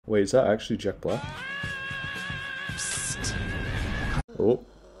Wait, is that actually Jack Black? Psst. Oh.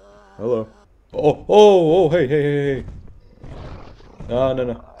 Hello. Oh, hey, hey, hey, hey. No, no,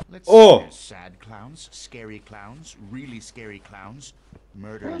 no. Let's see, Oh! there's sad clowns, scary clowns, really scary clowns.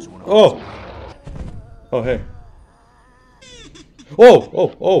 Murder is one of Oh! those. Oh, hey.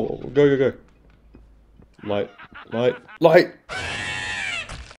 Oh! Go, go, go. Light, light, light!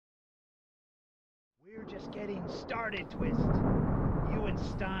 We're just getting started, Twist. You and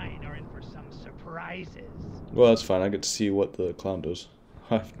Stein are in for some surprises. Well, that's fine. I get to see what the clown does.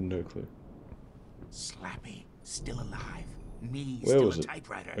 I have no clue. Slappy, still alive. Me, Where still was a it?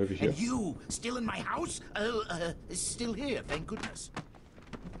 typewriter. Over here? And you, still in my house? Still here, thank goodness.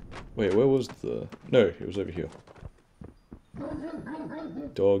 Wait, where was the... No, it was over here.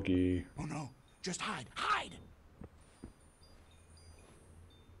 Doggy. Oh no, just hide, hide!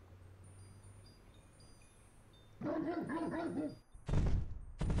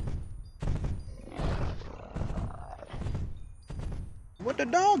 What the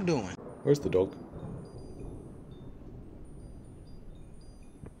dog doing? Where's the dog?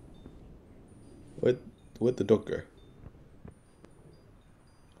 Where'd the dog go?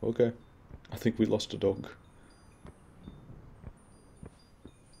 Okay. I think we lost a dog.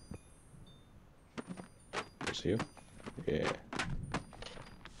 Is here? Yeah.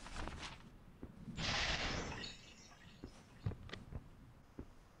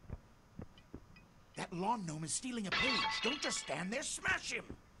 That lawn gnome is stealing a page. Don't just stand there, smash him!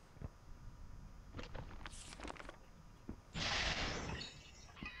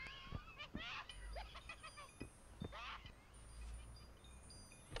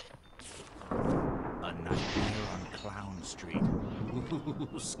 A nightmare on Clown Street.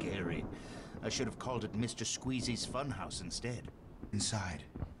 Ooh, scary. I should have called it Mr. Squeezy's Funhouse instead. Inside.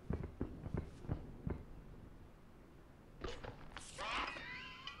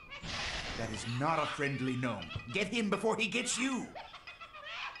 That is not a friendly gnome. Get him before he gets you!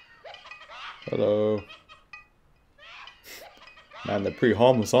 Hello. Man, they're pretty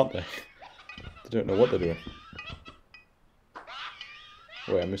harmless, aren't they? They don't know what they're doing.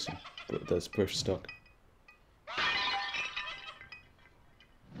 Wait, I'm missing. But there's push stuck.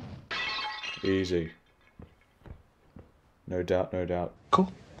 Easy. No doubt, no doubt.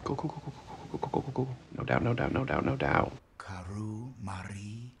 Cool. Cool. No doubt, no doubt, no doubt, no doubt. Karu,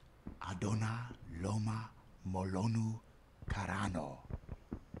 Mari, Adona, Loma, Molonu, Karano.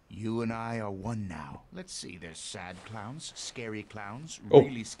 You and I are one now. Let's see, there's sad clowns, scary clowns,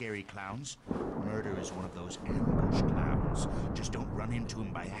 really scary clowns. Murder is one of those ambush clowns. Just don't run into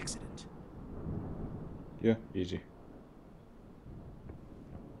him by accident. Yeah, easy.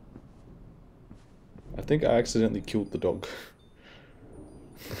 I think I accidentally killed the dog.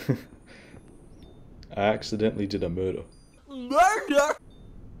 I accidentally did a murder. Murder?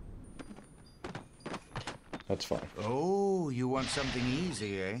 That's fine. Oh, you want something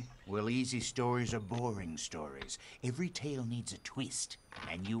easy, eh? Well, easy stories are boring stories. Every tale needs a twist,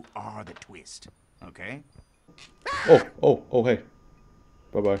 and you are the twist, okay? Oh, hey.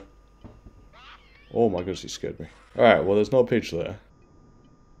 Bye-bye. Oh my goodness, he scared me. Alright, well there's no page there.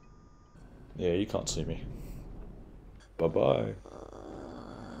 Yeah, you can't see me. Bye-bye.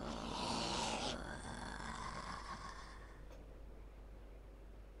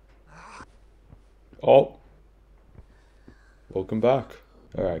 Oh. Welcome back.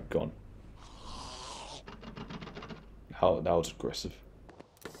 Alright, gone. How that was aggressive.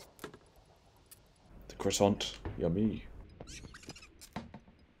 The croissant. Yummy.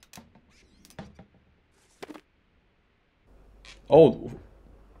 Oh.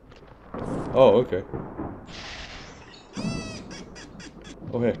 Oh, okay.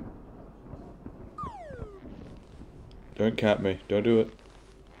 Oh, hey. Don't cap me. Don't do it.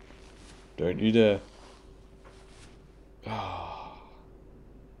 Don't you dare.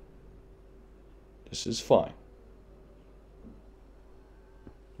 This is fine.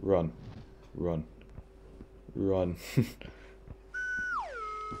 Run. Run. Run.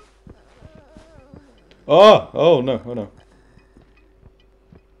 Oh no, oh no.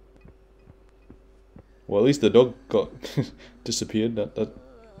 Well, at least the dog got disappeared.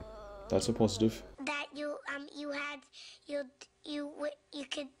 That's a positive. That you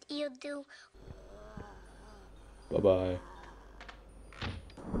do. Bye bye.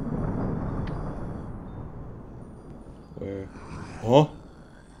 Where? Huh?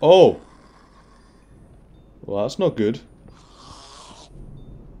 Oh. Well, that's not good.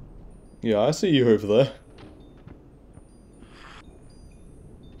 Yeah, I see you over there.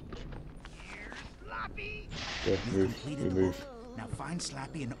 Go, move, we move. Now find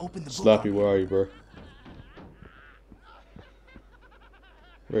Slappy and open the book. Slappy, where are you, bro?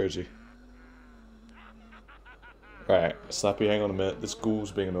 Where is he? Right, Slappy, hang on a minute. This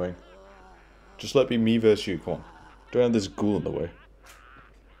ghoul's being annoying. Just let me versus you, come on. Don't have this ghoul in the way.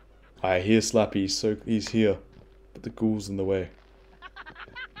 I hear Slappy, so he's here. But the ghoul's in the way.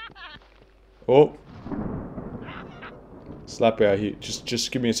 Oh! Slappy, I hear.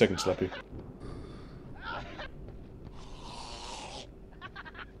 Just give me a second, Slappy.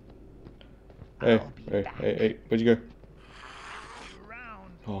 Hey, where'd you go?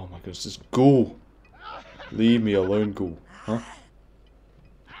 Oh my goodness, this ghoul! Leave me alone, ghoul. Huh?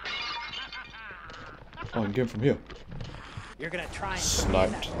 Oh, I can get him from here. You're gonna try and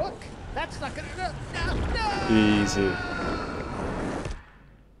Sniped. Look, that's not gonna. No. Easy.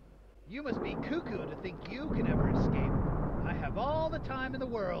 You must be cuckoo to think you can ever escape. I have all the time in the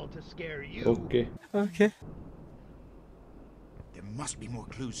world to scare you. Okay. There must be more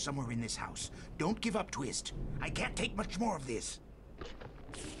clues somewhere in this house. Don't give up, Twist. I can't take much more of this.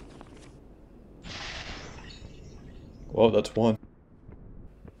 Well, that's one.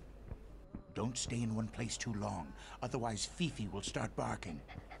 Don't stay in one place too long, otherwise Fifi will start barking.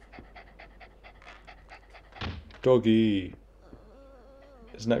 Doggy.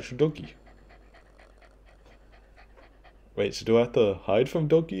 It's an actual doggy. Wait, so do I have to hide from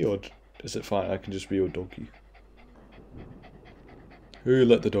doggy, or is it fine? I can just be your doggy. Who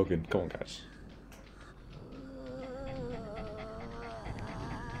let the dog in? Come on, guys.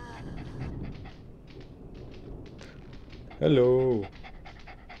 Hello.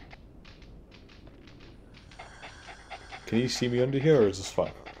 Can you see me under here, or is this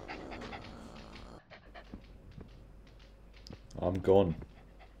fine? I'm gone.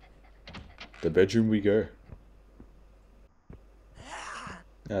 The bedroom we go.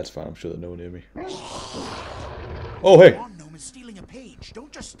 That's fine, I'm sure that no one hear me. Oh, hey! Gnome is stealing a page.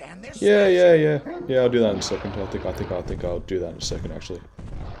 Don't just stand there. Yeah, I'll do that in a second. I think I'll do that in a second, actually.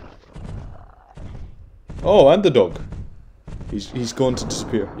 Oh, and the dog. He's going to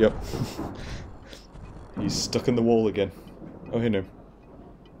disappear. Yep. He's stuck in the wall again. Oh, hey, no.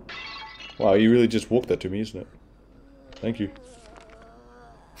 Wow, you really just walked that to me, isn't it? Thank you.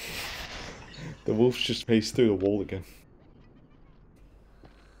 The wolf just paced through the wall again.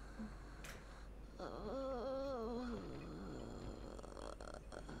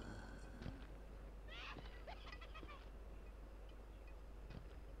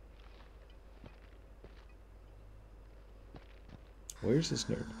 Where's this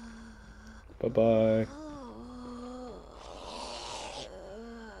note? Bye-bye.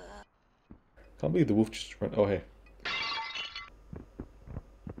 Can't believe the wolf just ran. Oh, hey.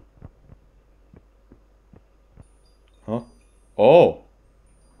 Huh? Oh!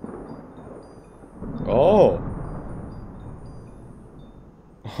 Oh!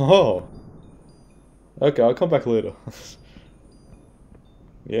 Oh! Okay, I'll come back later.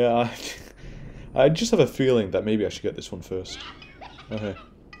 Yeah, I just have a feeling that maybe I should get this one first. Okay.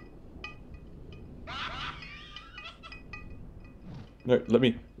 No, let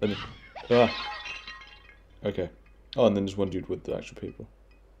me. Ah. Okay. Oh, and then there's one dude with the actual paper.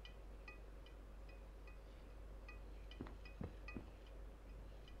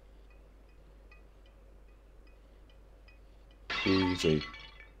 Easy.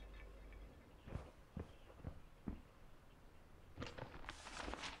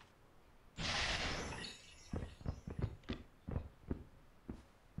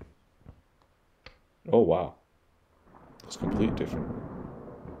 Oh wow. That's completely different.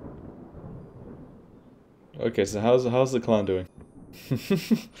 Okay, so how's the clan doing?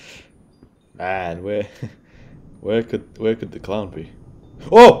 Man, where could the clown be?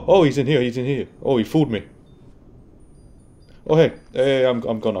 Oh, he's in here. Oh, he fooled me. Oh hey,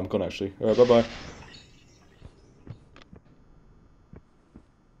 I'm gone actually. Alright, bye-bye.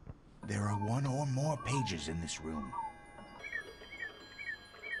 There are one or more pages in this room.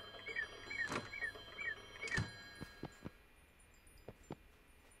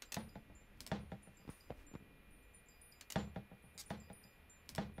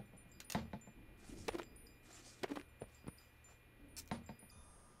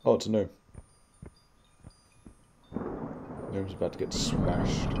 Oh, it's a gnome. Gnome's about to get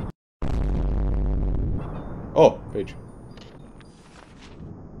smashed. Oh, page.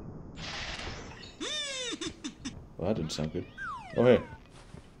 Well, that didn't sound good. Oh, hey.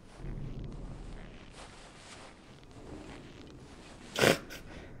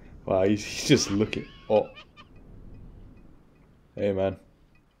 Wow, he's just looking. Oh. Hey, man.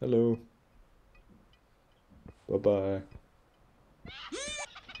 Hello. Bye-bye.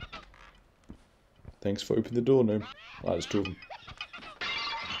 Thanks for opening the door, gnome. Ah, there's two of them.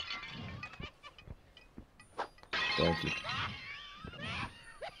 Thank you.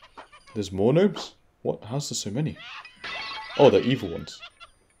 There's more gnomes? What? How's there so many? Oh, they're evil ones.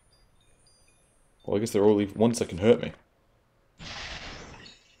 Well, I guess they're all evil ones that can hurt me.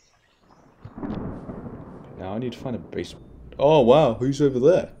 Now I need to find a basement. Oh, wow. Who's over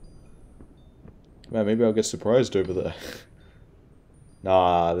there? Man, maybe I'll get surprised over there.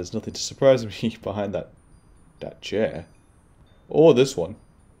 Nah, there's nothing to surprise me behind that chair. Or this one.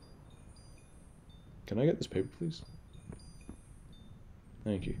 Can I get this paper, please?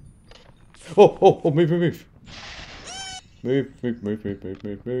 Thank you. Oh, move.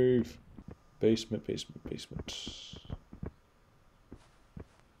 Move. Basement. Basement.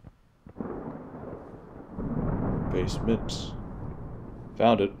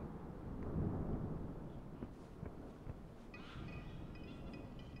 Found it.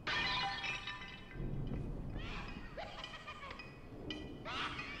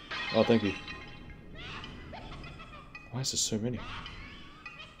 Oh, thank you. Why is there so many?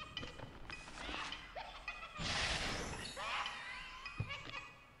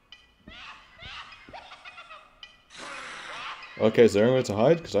 Okay, is there anywhere to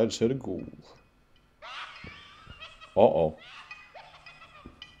hide? Because I just heard a ghoul. Uh-oh.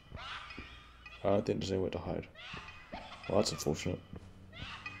 I don't think there's anywhere to hide. Well, that's unfortunate.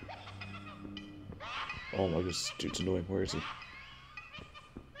 Oh my goodness, this dude's annoying. Where is he?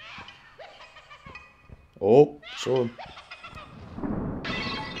 Oh, saw him.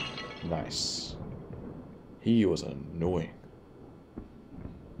 Nice. He was annoying.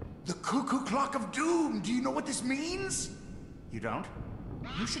 The cuckoo clock of doom! Do you know what this means? You don't?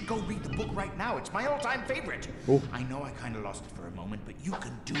 You should go read the book right now. It's my all-time favorite. Oh. I know I kind of lost it for a moment, but you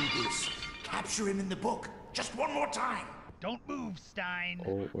can do this. Capture him in the book. Just one more time. Don't move, Stein.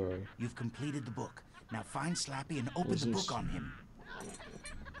 Oh, where are you? You've completed the book. Now find Slappy and open What's the this? book on him.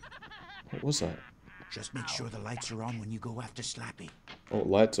 What was that? Just make sure the lights are on when you go after Slappy. Oh,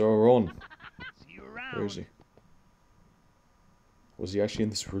 lights are on. See you around. Where is he? Was he actually in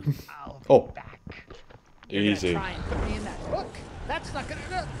this room? I'll be Oh. back. Easy. You're gonna try and put me in that book? That's not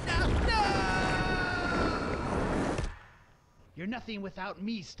gonna... No! You're nothing without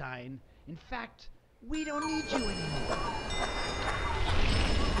me, Stein. In fact, we don't need you anymore.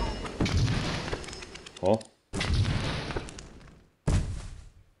 Huh?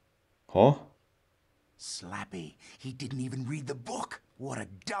 Huh? Slappy. He didn't even read the book. What a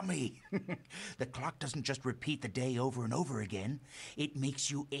dummy. The clock doesn't just repeat the day over and over again. It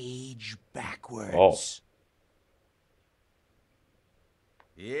makes you age backwards. Oh.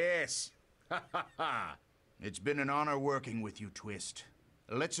 Yes. Ha ha ha. It's been an honor working with you, Twist.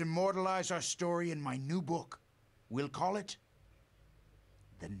 Let's immortalize our story in my new book. We'll call it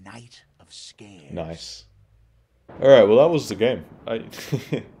The Night of Scares. Nice. Alright, well that was the game. I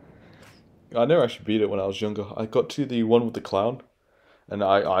never actually beat it when I was younger. I got to the one with the clown, and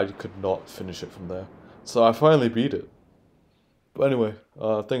I could not finish it from there. So I finally beat it. But anyway,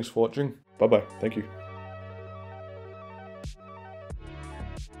 thanks for watching. Bye bye. Thank you.